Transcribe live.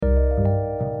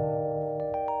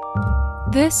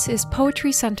This is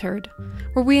Poetry Centered,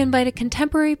 where we invite a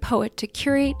contemporary poet to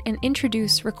curate and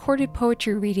introduce recorded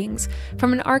poetry readings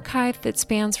from an archive that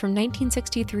spans from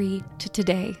 1963 to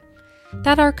today.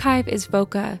 That archive is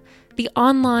VOCA, the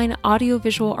online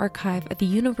audiovisual archive at the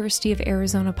University of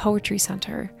Arizona Poetry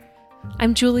Center.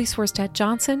 I'm Julie Swarstad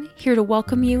Johnson, here to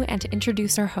welcome you and to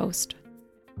introduce our host.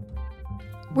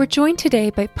 We're joined today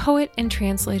by poet and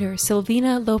translator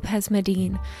Silvina Lopez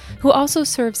Medin, who also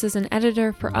serves as an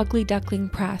editor for Ugly Duckling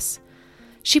Press.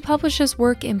 She publishes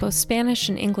work in both Spanish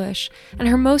and English, and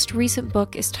her most recent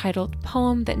book is titled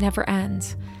Poem That Never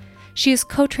Ends. She has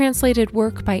co-translated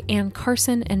work by Anne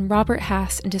Carson and Robert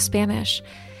Hass into Spanish,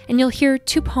 and you'll hear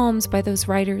two poems by those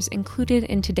writers included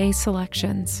in today's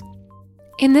selections.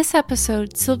 In this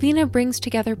episode, Silvina brings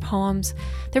together poems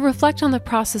that reflect on the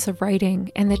process of writing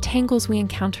and the tangles we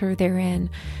encounter therein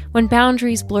when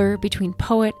boundaries blur between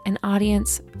poet and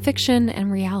audience, fiction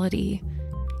and reality.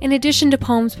 In addition to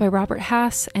poems by Robert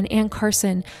Hass and Anne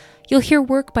Carson, you'll hear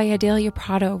work by Adelia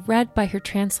Prado read by her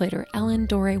translator Ellen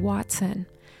Dore Watson.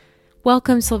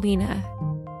 Welcome, Silvina.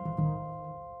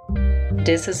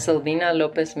 This is Silvina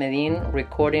Lopez Medin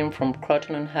recording from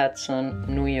Croton-on-Hudson,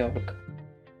 New York.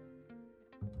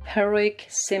 Heroic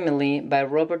Simile by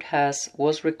Robert Hass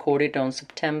was recorded on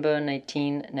September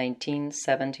 19,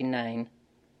 1979.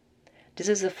 This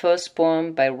is the first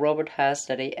poem by Robert Hass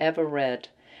that I ever read,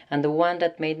 and the one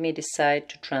that made me decide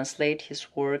to translate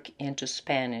his work into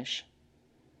Spanish.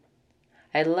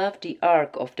 I love the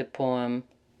arc of the poem,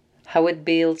 how it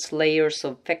builds layers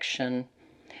of fiction.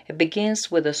 It begins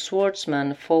with a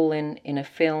swordsman falling in a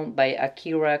film by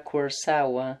Akira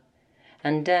Kurosawa,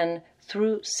 and then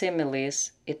through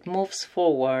similes, it moves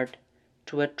forward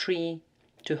to a tree,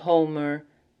 to Homer,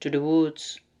 to the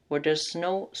woods, where there's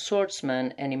no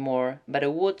swordsman anymore, but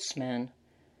a woodsman.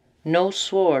 No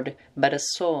sword, but a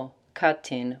saw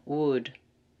cutting wood.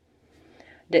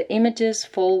 The images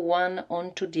fall one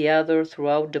onto the other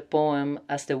throughout the poem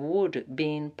as the wood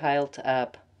being piled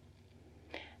up.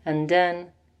 And then,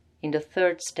 in the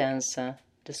third stanza,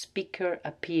 the speaker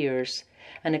appears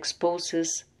and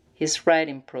exposes his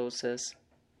writing process.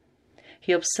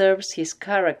 He observes his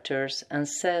characters and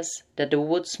says that the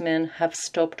woodsmen have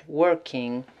stopped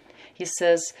working. He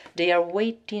says, they are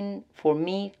waiting for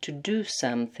me to do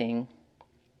something.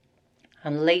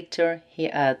 And later he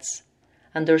adds,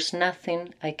 and there's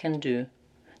nothing I can do.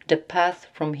 The path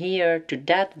from here to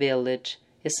that village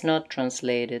is not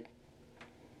translated.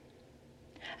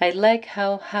 I like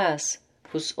how Hass,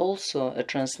 who's also a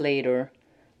translator,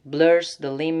 blurs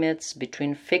the limits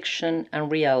between fiction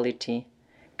and reality,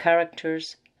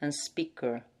 characters and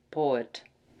speaker, poet,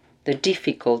 the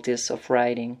difficulties of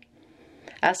writing.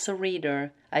 As a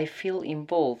reader, I feel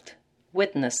involved,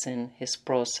 witnessing his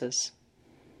process.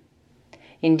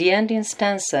 In the ending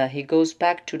stanza, he goes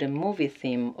back to the movie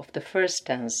theme of the first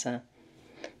stanza.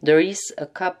 There is a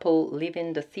couple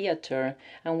leaving the theater,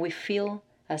 and we feel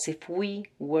as if we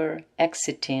were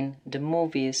exiting the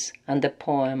movies and the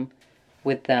poem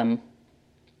with them.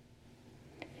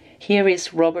 Here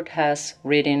is Robert Hass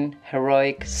reading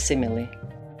Heroic Simile.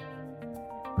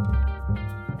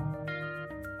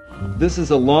 This is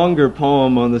a longer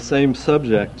poem on the same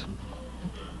subject.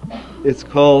 It's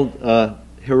called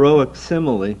Heroic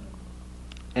Simile,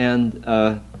 and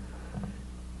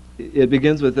it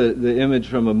begins with the image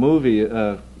from a movie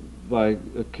by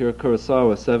Akira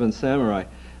Kurosawa, Seven Samurai.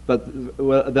 But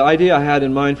the idea I had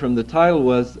in mind from the title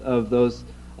was of those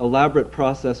elaborate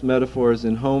process metaphors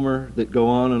in Homer that go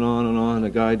on and on and on. A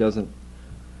guy doesn't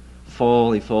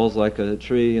fall, he falls like a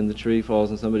tree, and the tree falls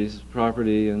on somebody's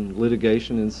property, and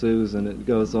litigation ensues, and it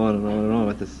goes on and on and on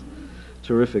with this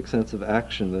terrific sense of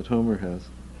action that Homer has.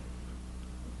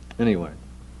 Anyway,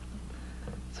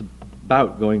 it's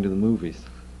about going to the movies.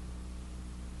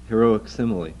 Heroic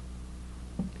Simile.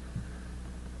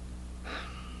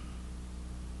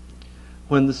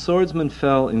 When the swordsman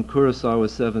fell in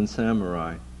Kurosawa's Seven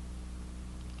Samurai,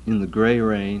 in the gray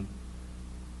rain,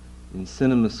 in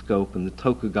CinemaScope and the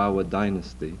Tokugawa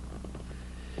dynasty,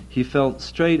 he fell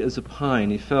straight as a pine.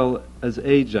 He fell as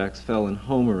Ajax fell in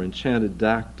Homer, enchanted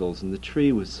dactyls, and the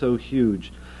tree was so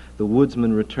huge the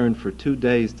woodsman returned for 2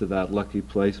 days to that lucky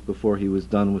place before he was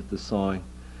done with the sawing,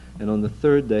 and on the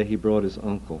third day he brought his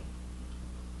uncle.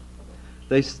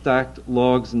 They stacked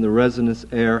logs in the resinous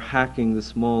air, hacking the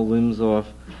small limbs off,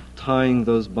 tying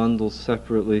those bundles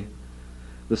separately.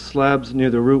 The slabs near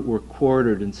the root were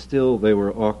quartered, and still they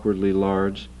were awkwardly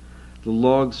large. The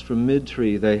logs from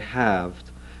mid-tree they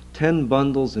halved, 10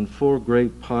 bundles in 4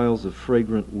 great piles of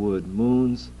fragrant wood,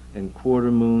 moons and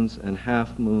quarter moons and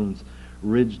half moons,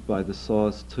 ridged by the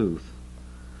saw's tooth.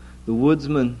 The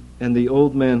woodsman and the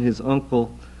old man, his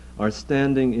uncle, are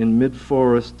standing in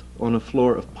mid-forest on a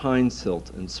floor of pine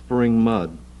silt and spring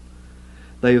mud.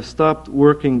 They have stopped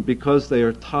working because they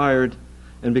are tired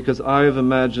and because I have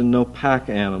imagined no pack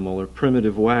animal or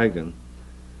primitive wagon.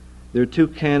 They're too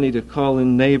canny to call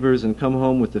in neighbors and come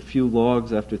home with a few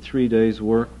logs after 3 days'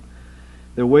 work.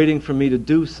 They're waiting for me to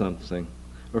do something,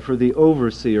 or for the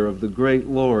overseer of the great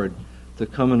Lord to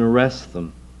come and arrest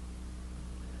them.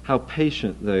 How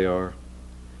patient they are.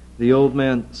 The old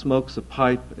man smokes a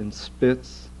pipe and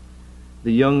spits.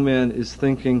 The young man is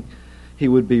thinking he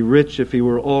would be rich if he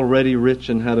were already rich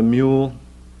and had a mule.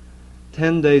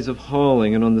 10 days of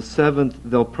hauling, and on the 7th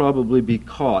they'll probably be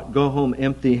caught, go home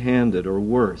empty-handed or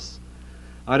worse.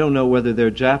 I don't know whether they're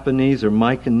Japanese or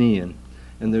Mycenaean,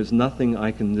 and there's nothing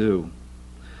I can do.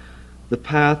 The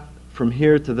path from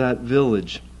here to that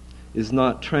village is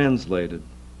not translated.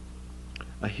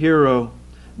 A hero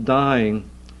dying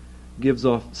gives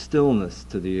off stillness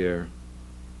to the air.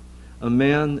 A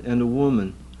man and a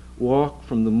woman walk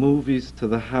from the movies to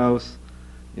the house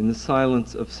in the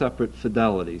silence of separate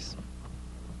fidelities.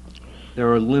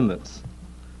 There are limits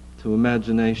to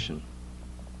imagination.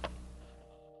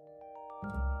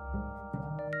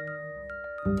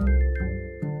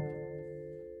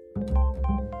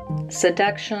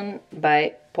 Seduction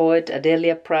by poet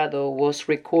Adelia Prado was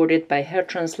recorded by her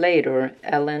translator,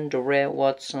 Ellen Doré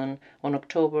Watson, on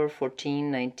October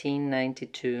 14,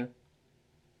 1992.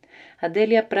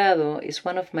 Adelia Prado is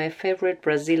one of my favorite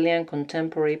Brazilian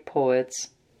contemporary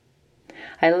poets.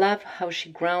 I love how she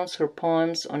grounds her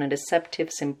poems on a deceptive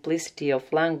simplicity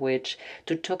of language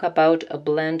to talk about a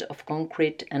blend of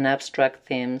concrete and abstract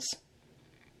themes.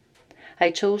 I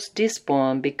chose this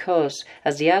poem because,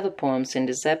 as the other poems in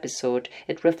this episode,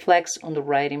 it reflects on the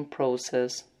writing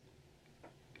process.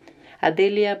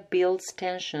 Adelia builds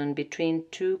tension between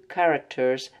two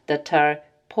characters that are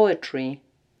poetry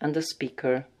and the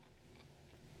speaker.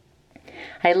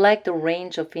 I like the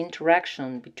range of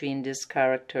interaction between these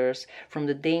characters, from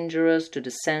the dangerous to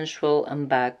the sensual and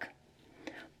back.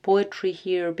 Poetry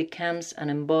here becomes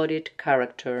an embodied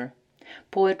character.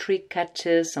 Poetry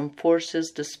catches and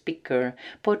forces the speaker.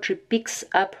 Poetry picks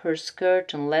up her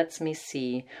skirt and lets me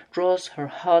see, draws her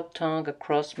hot tongue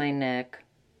across my neck.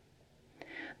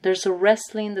 There's a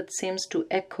wrestling that seems to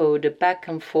echo the back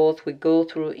and forth we go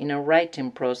through in our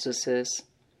writing processes,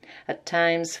 at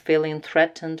times feeling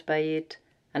threatened by it,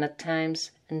 and at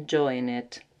times enjoying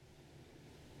it.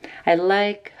 I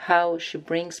like how she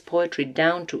brings poetry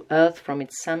down to earth from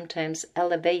its sometimes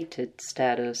elevated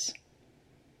status,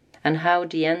 and how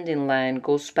the ending line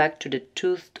goes back to the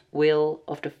toothed will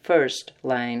of the first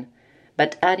line,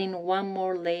 but adding one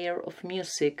more layer of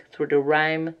music through the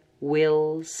rhyme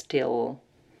will still.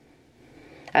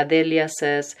 Adelia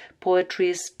says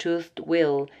poetry's toothed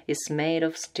will is made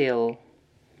of steel,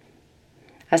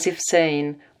 as if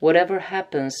saying whatever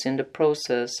happens in the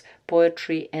process,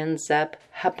 poetry ends up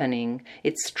happening,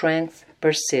 its strength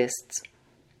persists.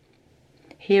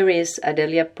 Here is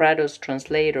Adelia Prado's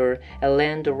translator,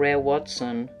 Ellen Doré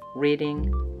Watson,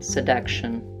 reading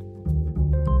Seduction.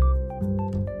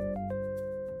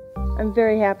 I'm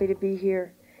very happy to be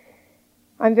here.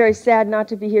 I'm very sad not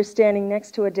to be here standing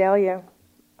next to Adelia.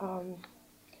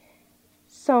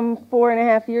 Some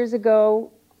 4.5 years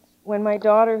ago, when my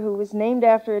daughter, who was named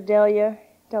after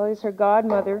Adelia's her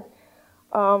godmother,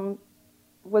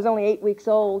 was only 8 weeks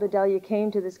old, Adelia came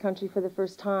to this country for the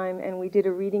first time, and we did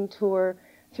a reading tour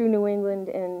through New England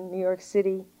and New York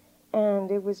City,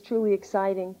 and it was truly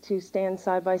exciting to stand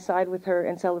side by side with her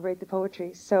and celebrate the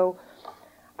poetry. So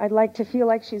I'd like to feel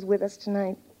like she's with us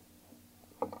tonight.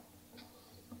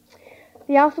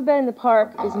 The Alphabet in the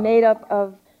Park is made up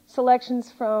of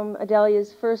selections from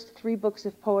Adelia's first 3 books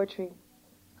of poetry.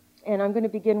 And I'm going to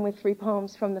begin with 3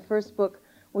 poems from the first book,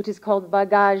 which is called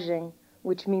Bagagem,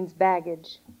 which means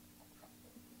baggage.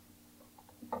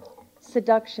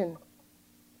 Seduction.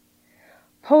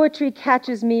 Poetry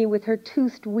catches me with her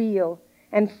toothed wheel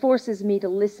and forces me to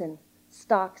listen,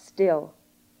 stock still,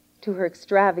 to her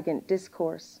extravagant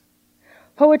discourse.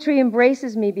 Poetry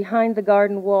embraces me behind the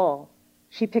garden wall.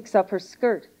 She picks up her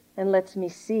skirt and lets me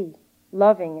see,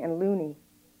 loving and loony.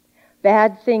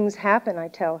 Bad things happen, I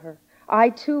tell her. I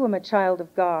too am a child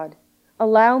of God.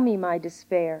 Allow me my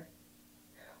despair.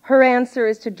 Her answer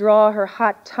is to draw her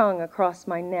hot tongue across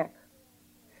my neck.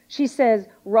 She says,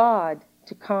 rod,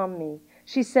 to calm me.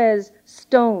 She says,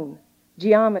 stone,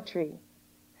 geometry.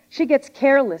 She gets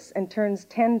careless and turns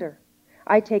tender.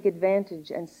 I take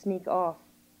advantage and sneak off.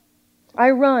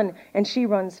 I run and she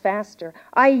runs faster.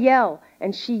 I yell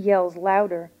and she yells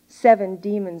louder, 7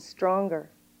 demons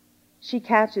stronger. She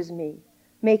catches me,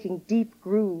 making deep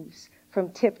grooves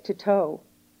from tip to toe.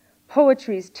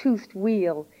 Poetry's toothed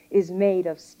wheel is made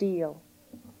of steel.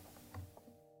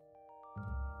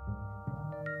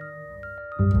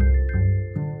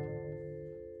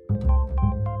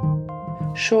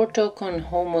 Short Talk on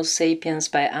Homo Sapiens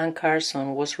by Anne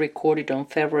Carson was recorded on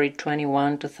February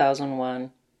 21,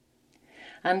 2001.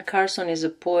 Anne Carson is a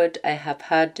poet I have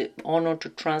had the honor to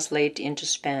translate into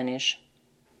Spanish.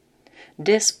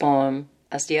 This poem,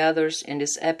 as the others in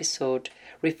this episode,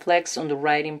 reflects on the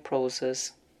writing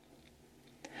process.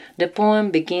 The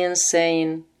poem begins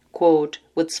saying, quote,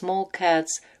 "With small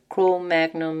cats,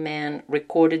 Cro-Magnon man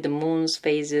recorded the moon's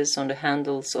phases on the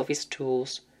handles of his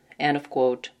tools," end of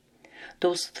quote.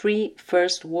 Those three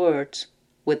first words,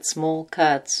 "with small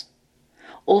cats,"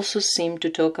 also seem to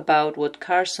talk about what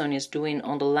Carson is doing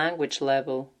on the language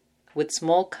level. With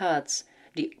small cats,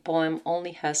 the poem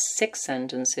only has 6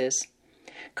 sentences.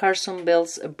 Carson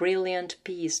builds a brilliant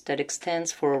piece that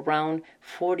extends for around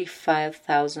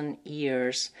 45,000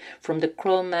 years, from the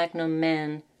Cro-Magnon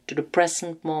man to the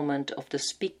present moment of the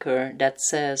speaker that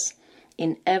says,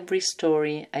 "In every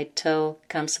story I tell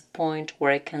comes a point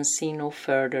where I can see no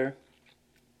further."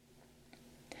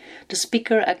 The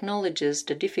speaker acknowledges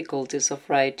the difficulties of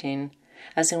writing,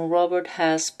 as in Robert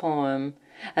Haas's poem,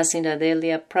 as in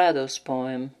Adelia Prado's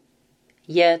poem.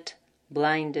 Yet,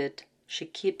 blinded, she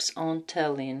keeps on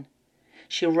telling.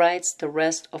 She writes the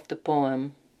rest of the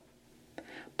poem.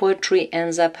 Poetry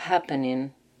ends up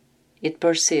happening. It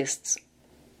persists.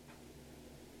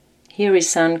 Here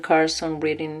is Anne Carson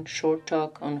reading Short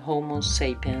Talk on Homo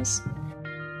Sapiens.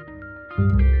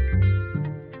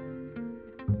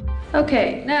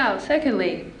 Okay, now,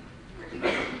 secondly,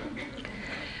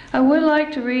 I would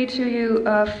like to read to you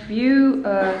a few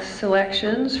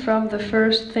selections from the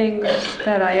first things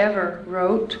that I ever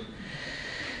wrote.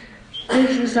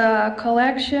 This is a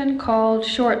collection called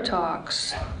Short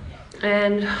Talks.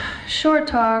 And Short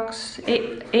Talks,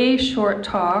 a short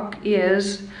talk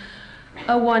is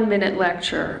a 1-minute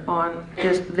lecture on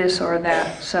this or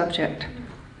that subject.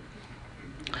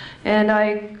 And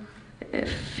I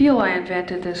feel I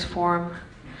invented this form.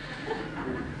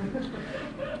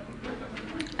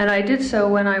 And I did so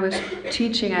when I was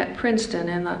teaching at Princeton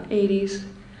in the 80s.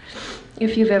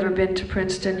 If you've ever been to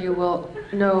Princeton, you will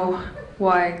know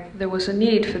why there was a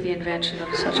need for the invention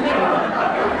of such a form.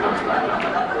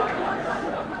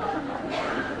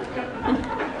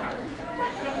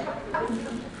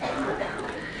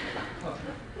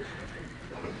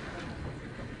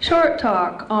 Short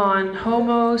talk on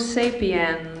Homo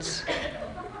sapiens.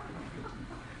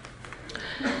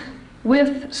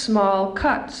 With small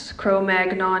cuts,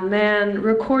 Cro-Magnon man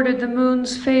recorded the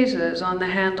moon's phases on the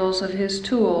handles of his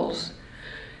tools,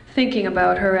 thinking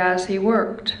about her as he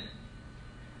worked.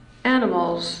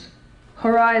 Animals,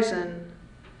 horizon,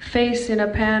 face in a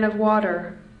pan of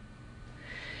water.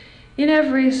 In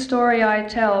every story I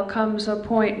tell comes a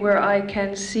point where I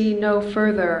can see no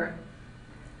further.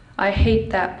 I hate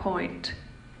that point.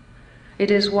 It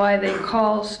is why they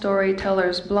call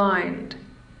storytellers blind.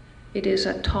 It is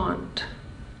a taunt.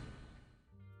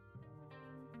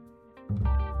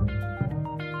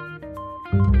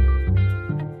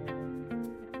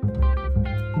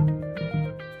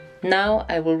 Now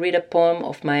I will read a poem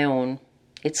of my own.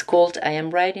 It's called I Am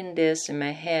Writing This in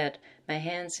My Head, My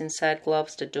Hands Inside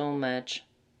Gloves That Don't Match.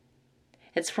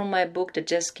 It's from my book that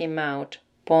just came out,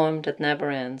 Poem That Never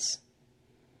Ends.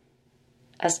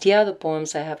 As the other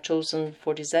poems I have chosen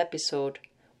for this episode,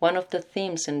 one of the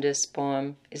themes in this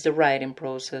poem is the writing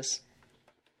process.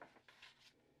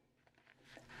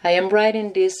 I am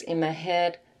writing this in my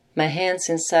head, my hands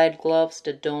inside gloves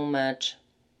that don't match.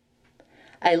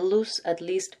 I lose at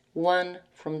least one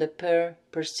from the pair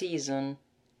per season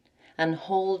and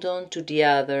hold on to the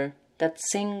other. That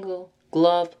single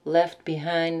glove left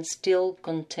behind still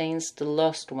contains the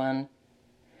lost one.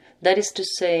 That is to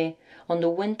say, on the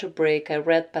winter break I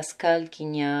read Pascal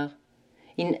Quignard.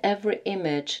 In every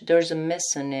image there's a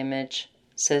missing image,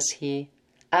 says he.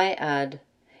 I add,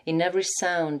 in every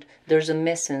sound there's a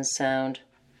missing sound.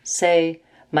 Say,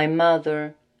 my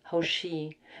mother, how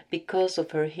she, because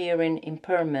of her hearing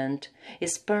impairment,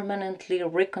 is permanently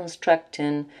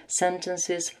reconstructing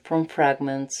sentences from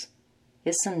fragments.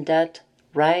 Isn't that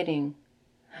writing?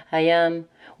 I am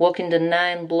walking the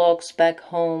 9 blocks back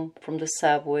home from the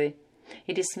subway.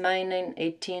 It is minus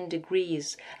 18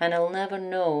 degrees, and I'll never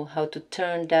know how to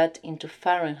turn that into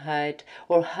Fahrenheit,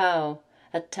 or how,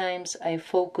 at times, I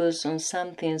focus on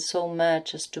something so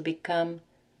much as to become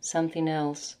something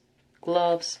else.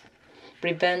 Gloves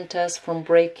prevent us from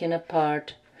breaking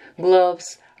apart.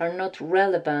 Gloves are not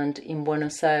relevant in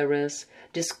Buenos Aires.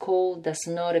 This cold does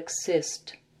not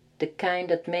exist. The kind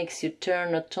that makes you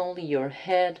turn not only your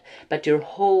head, but your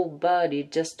whole body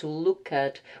just to look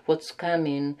at what's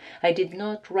coming. I did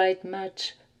not write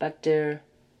much back there.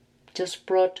 Just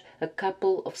brought a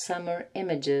couple of summer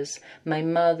images, my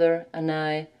mother and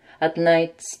I, at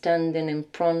night standing in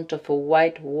front of a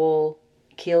white wall,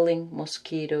 killing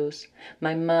mosquitoes.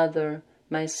 My mother,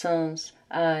 my sons,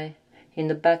 I, in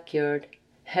the backyard,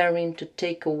 hurrying to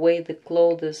take away the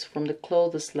clothes from the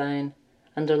clothesline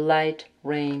under light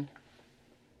rain.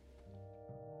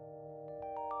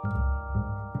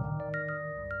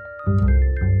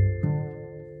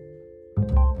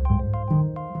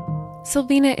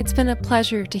 Silvina, it's been a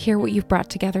pleasure to hear what you've brought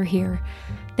together here.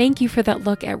 Thank you for that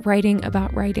look at writing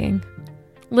about writing.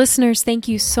 Listeners, thank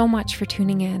you so much for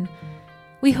tuning in.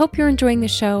 We hope you're enjoying the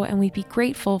show, and we'd be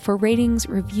grateful for ratings,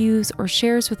 reviews, or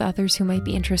shares with others who might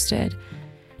be interested.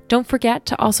 Don't forget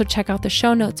to also check out the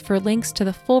show notes for links to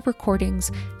the full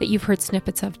recordings that you've heard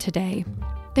snippets of today.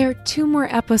 There are 2 more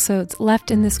episodes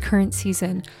left in this current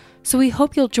season, so we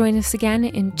hope you'll join us again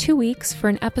in 2 weeks for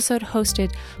an episode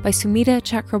hosted by Sumita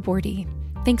Chakraborty.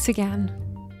 Thanks again.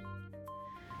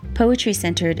 Poetry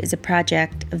Centered is a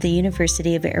project of the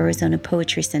University of Arizona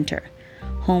Poetry Center,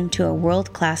 home to a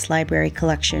world-class library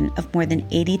collection of more than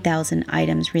 80,000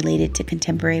 items related to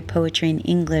contemporary poetry in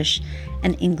English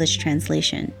and English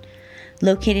translation.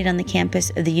 Located on the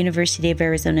campus of the University of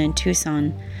Arizona in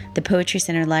Tucson, the Poetry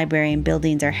Center library and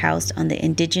buildings are housed on the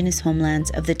indigenous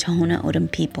homelands of the Tohono O'odham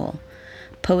people.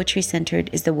 Poetry Centered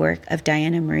is the work of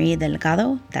Diana Marie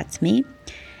Delgado, that's me,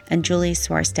 and Julie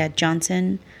Swarstad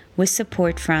Johnson, with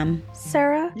support from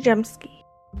Sarah Jemsky.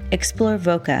 Explore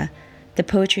VOCA, the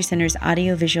Poetry Center's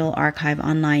audiovisual archive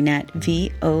online at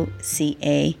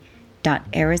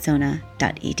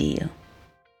voca.arizona.edu.